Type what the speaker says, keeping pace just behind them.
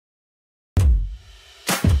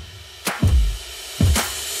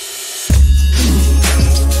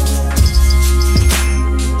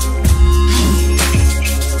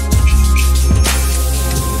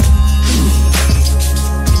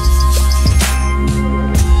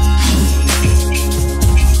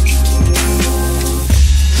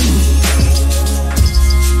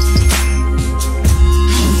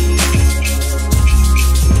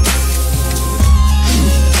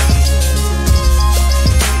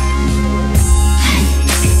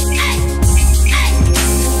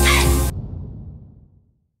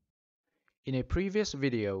a previous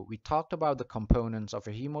video, we talked about the components of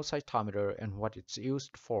a hemocytometer and what it's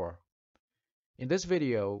used for. In this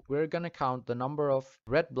video, we're going to count the number of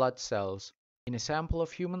red blood cells in a sample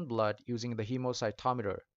of human blood using the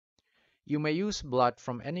hemocytometer. You may use blood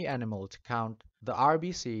from any animal to count the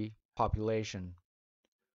RBC population.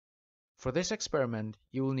 For this experiment,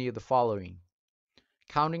 you will need the following: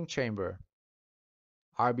 counting chamber,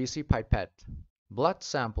 RBC pipette, blood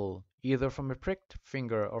sample either from a pricked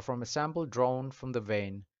finger or from a sample drawn from the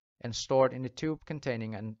vein and stored in a tube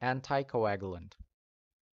containing an anticoagulant,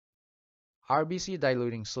 RBC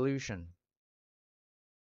diluting solution,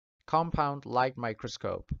 compound light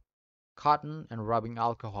microscope, cotton and rubbing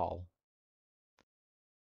alcohol.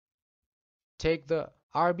 Take the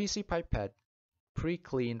RBC pipette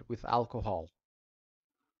pre-cleaned with alcohol.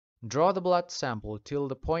 Draw the blood sample till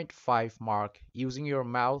the 0.5 mark using your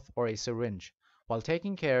mouth or a syringe, while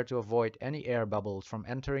taking care to avoid any air bubbles from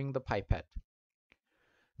entering the pipette.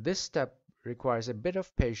 This step requires a bit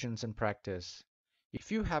of patience and practice.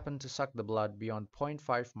 If you happen to suck the blood beyond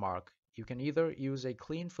 0.5 mark, you can either use a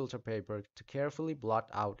clean filter paper to carefully blot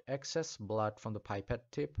out excess blood from the pipette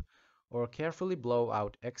tip, or carefully blow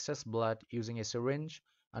out excess blood using a syringe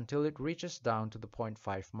until it reaches down to the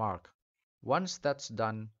 0.5 mark. Once that's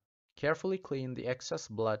done, carefully clean the excess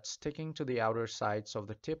blood sticking to the outer sides of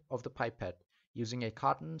the tip of the pipette using a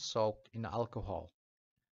cotton soaked in alcohol.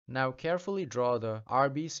 Now carefully draw the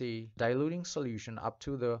RBC diluting solution up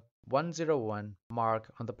to the 101 mark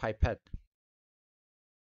on the pipette.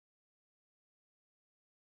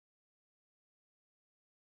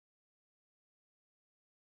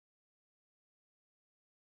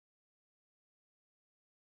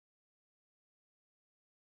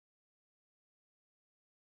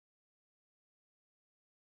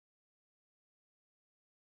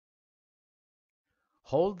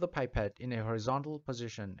 Hold the pipette in a horizontal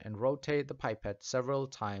position and rotate the pipette several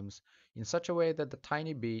times in such a way that the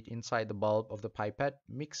tiny bead inside the bulb of the pipette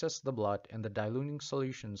mixes the blood and the diluting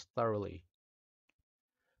solutions thoroughly.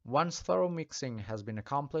 Once thorough mixing has been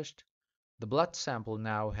accomplished, the blood sample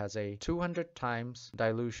now has a 200 times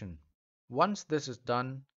dilution. Once this is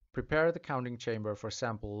done, prepare the counting chamber for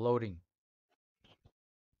sample loading.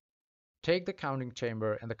 Take the counting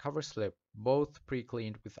chamber and the cover slip, both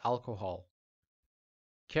pre-cleaned with alcohol.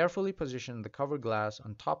 Carefully position the cover glass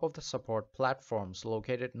on top of the support platforms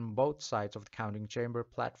located on both sides of the counting chamber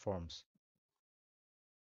platforms.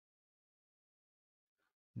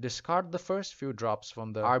 Discard the first few drops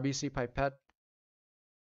from the RBC pipette.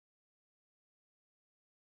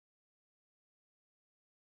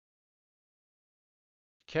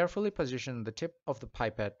 Carefully position the tip of the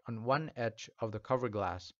pipette on one edge of the cover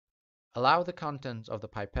glass. Allow the contents of the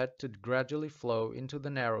pipette to gradually flow into the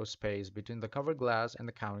narrow space between the cover glass and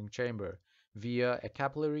the counting chamber via a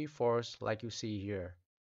capillary force like you see here.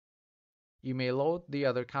 You may load the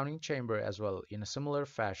other counting chamber as well in a similar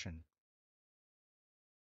fashion.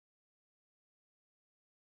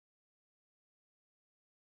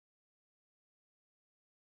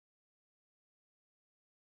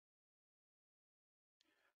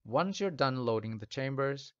 Once you're done loading the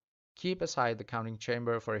chambers, keep aside the counting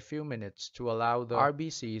chamber for a few minutes to allow the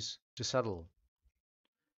RBCs to settle.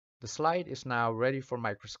 The slide is now ready for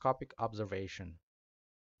microscopic observation.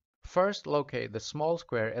 First, locate the small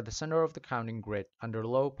square at the center of the counting grid under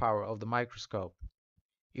low power of the microscope.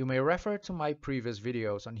 You may refer to my previous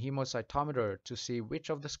videos on hemocytometer to see which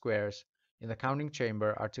of the squares in the counting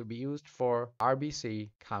chamber are to be used for RBC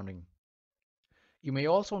counting. You may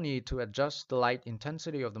also need to adjust the light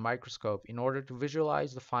intensity of the microscope in order to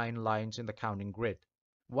visualize the fine lines in the counting grid.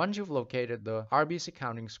 Once you've located the RBC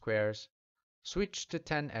counting squares, switch to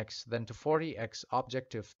 10x then to 40x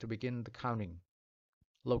objective to begin the counting.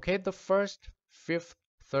 Locate the 1st, 5th,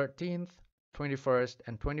 13th, 21st,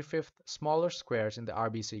 and 25th smaller squares in the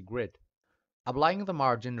RBC grid. Applying the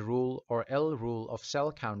margin rule or L rule of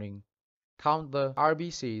cell counting, count the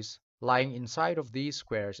RBCs lying inside of these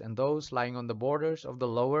squares and those lying on the borders of the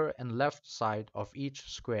lower and left side of each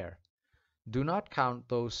square. Do not count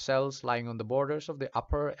those cells lying on the borders of the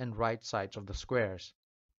upper and right sides of the squares.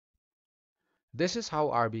 This is how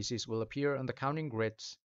RBCs will appear on the counting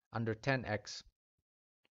grids under 10x.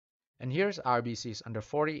 And here's RBCs under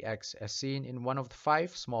 40x as seen in one of the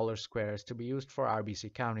 5 smaller squares to be used for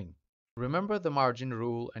RBC counting. Remember the margin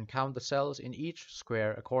rule and count the cells in each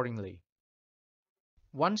square accordingly.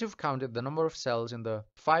 Once you've counted the number of cells in the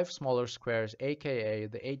 5 smaller squares, aka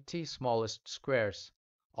the 80 smallest squares,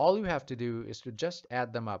 all you have to do is to just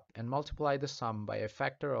add them up and multiply the sum by a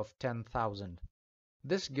factor of 10,000.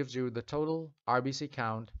 This gives you the total RBC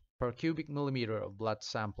count per cubic millimeter of blood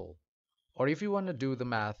sample. Or if you want to do the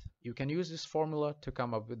math, you can use this formula to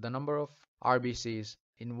come up with the number of RBCs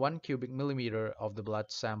in 1 cubic millimeter of the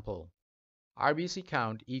blood sample. RBC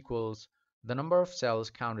count equals the number of cells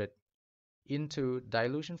counted into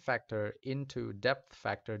dilution factor into depth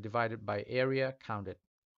factor divided by area counted.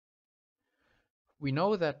 We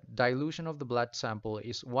know that dilution of the blood sample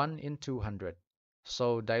is 1 in 200,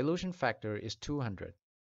 so dilution factor is 200.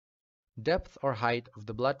 Depth or height of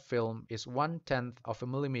the blood film is 1/10 of a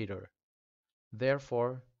millimeter.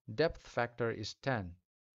 Therefore, depth factor is 10.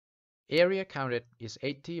 Area counted is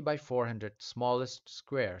 80 by 400 smallest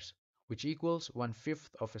squares, which equals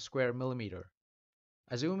 1/5 of a square millimeter.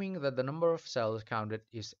 Assuming that the number of cells counted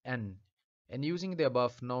is n, and using the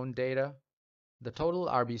above known data, the total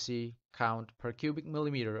RBC count per cubic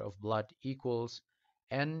millimeter of blood equals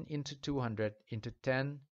n into 200 into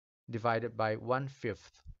 10 divided by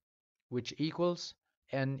 1/5, which equals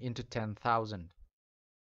n into 10,000.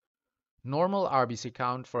 Normal RBC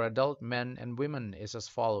count for adult men and women is as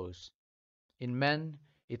follows. In men,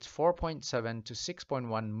 it's 4.7 to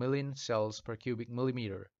 6.1 million cells per cubic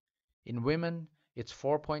millimeter. In women, it's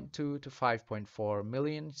 4.2 to 5.4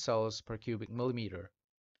 million cells per cubic millimeter.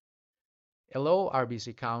 A low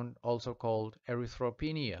RBC count, also called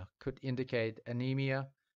erythropenia, could indicate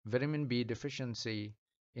anemia, vitamin B deficiency,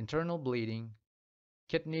 internal bleeding,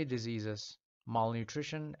 kidney diseases,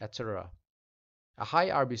 malnutrition, etc. A high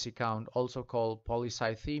RBC count, also called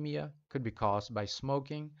polycythemia, could be caused by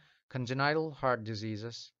smoking, congenital heart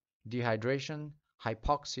diseases, dehydration,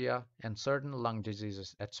 hypoxia, and certain lung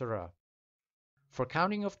diseases, etc. For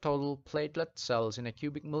counting of total platelet cells in a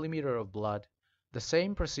cubic millimeter of blood, the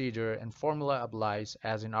same procedure and formula applies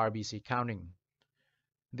as in RBC counting.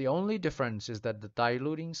 The only difference is that the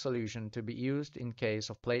diluting solution to be used in case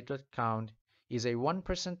of platelet count is a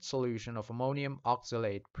 1% solution of ammonium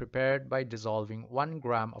oxalate prepared by dissolving 1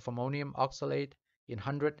 gram of ammonium oxalate in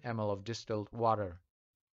 100 ml of distilled water.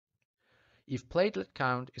 If platelet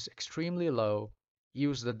count is extremely low,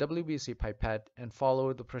 use the WBC pipette and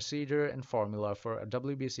follow the procedure and formula for a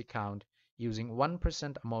WBC count using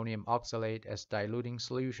 1% ammonium oxalate as diluting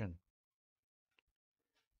solution.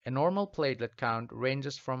 A normal platelet count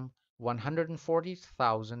ranges from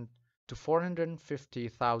 140,000 to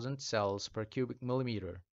 450,000 cells per cubic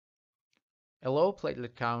millimeter. A low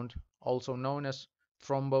platelet count, also known as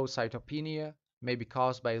thrombocytopenia, may be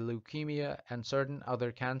caused by leukemia and certain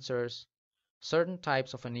other cancers, certain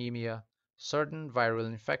types of anemia, certain viral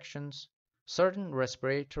infections, certain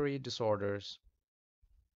respiratory disorders,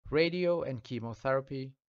 radio and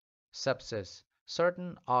chemotherapy, sepsis,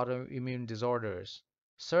 certain autoimmune disorders,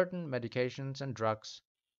 certain medications and drugs,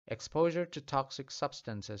 exposure to toxic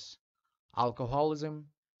substances, alcoholism,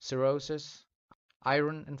 cirrhosis,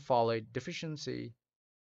 iron and folate deficiency,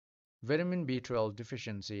 vitamin B12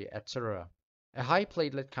 deficiency, etc. A high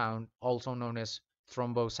platelet count, also known as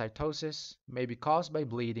thrombocytosis, may be caused by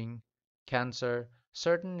bleeding, cancer,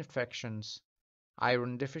 certain infections,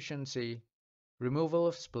 iron deficiency, removal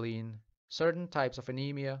of spleen, certain types of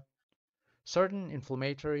anemia, certain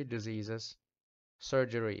inflammatory diseases,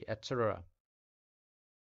 surgery, etc.